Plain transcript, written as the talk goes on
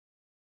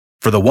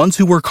For the ones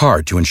who work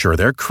hard to ensure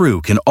their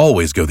crew can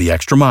always go the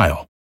extra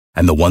mile,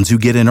 and the ones who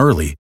get in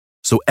early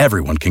so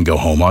everyone can go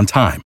home on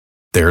time,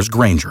 there's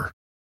Grainger,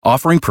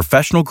 offering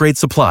professional-grade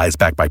supplies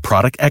backed by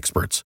product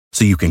experts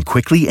so you can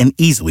quickly and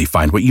easily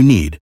find what you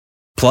need.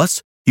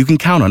 Plus, you can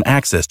count on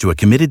access to a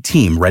committed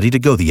team ready to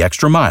go the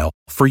extra mile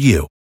for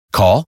you.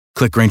 Call,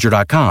 click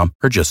Grainger.com,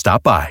 or just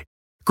stop by.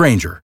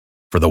 Grainger,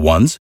 for the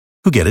ones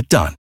who get it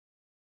done.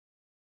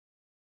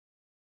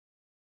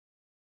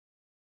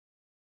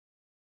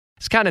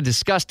 It's kind of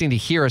disgusting to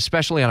hear,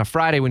 especially on a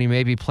Friday when you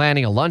may be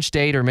planning a lunch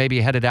date or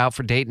maybe headed out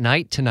for date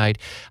night tonight.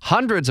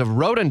 Hundreds of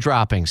rodent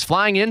droppings,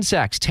 flying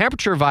insects,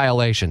 temperature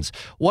violations.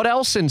 What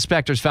else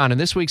inspectors found in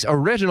this week's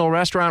original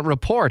restaurant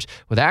report?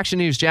 With Action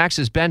News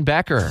Jax's Ben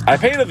Becker. I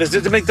paid a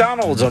visit to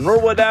McDonald's on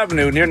Norwood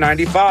Avenue near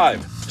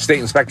 95. State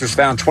inspectors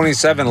found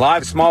 27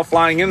 live small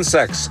flying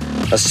insects,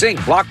 a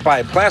sink blocked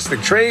by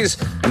plastic trays,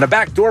 and the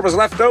back door was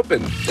left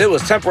open. It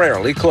was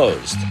temporarily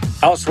closed.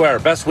 Elsewhere,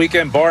 Best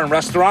Weekend Bar and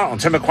Restaurant on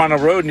Timuquana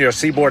Road near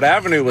Seaboard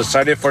Avenue was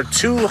cited for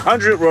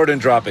 200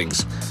 rodent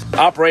droppings,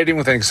 operating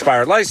with an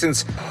expired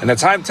license and a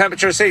time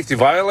temperature safety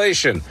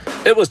violation.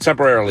 It was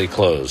temporarily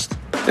closed.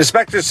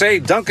 Inspectors say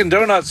Dunkin'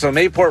 Donuts on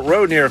Mayport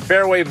Road near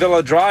Fairway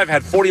Villa Drive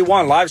had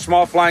 41 live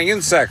small flying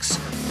insects,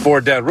 4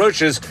 dead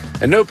roaches,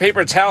 and no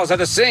paper towels at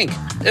the sink.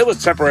 It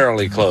was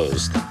temporarily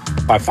closed.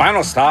 My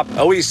final stop,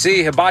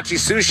 OEC Hibachi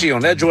Sushi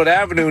on Edgewood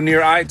Avenue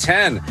near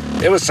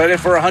I-10. It was cited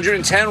for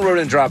 110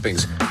 rodent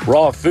droppings,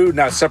 raw food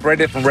not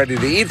separated from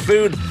ready-to-eat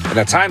food, and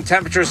a time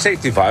temperature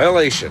safety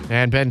violation.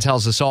 And Ben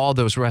tells us all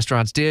those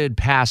restaurants did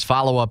pass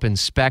follow-up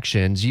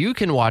inspections. You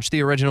can watch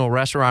the original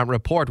restaurant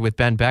report with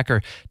Ben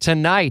Becker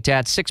tonight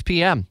at 6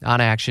 p.m.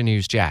 on Action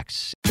News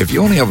Jax. If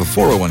you only have a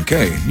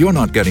 401k, you're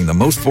not getting the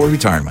most for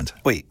retirement.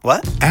 Wait,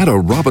 what? Add a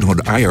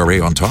Robinhood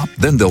IRA on top,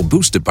 then they'll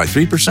boost it by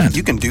 3%.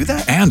 You can do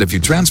that? And if you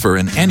transfer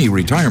in any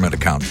retirement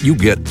account, you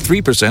get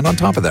 3% on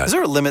top of that. Is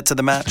there a limit to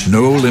the match?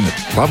 No limit.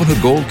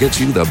 Robinhood Gold gets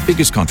you the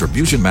biggest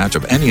contribution match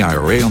of any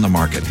IRA on the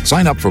market.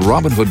 Sign up for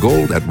Robinhood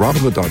Gold at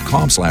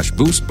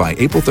Robinhood.com/boost by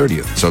April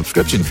 30th.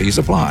 Subscription fees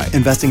apply.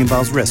 Investing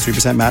involves risk.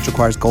 3% match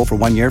requires gold for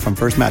 1 year from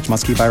first match.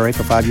 Must keep IRA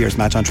for 5 years.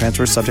 Match on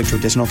transfers subject to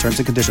additional terms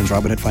and conditions.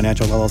 Robinhood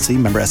Financial LLC,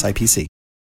 member SIPC.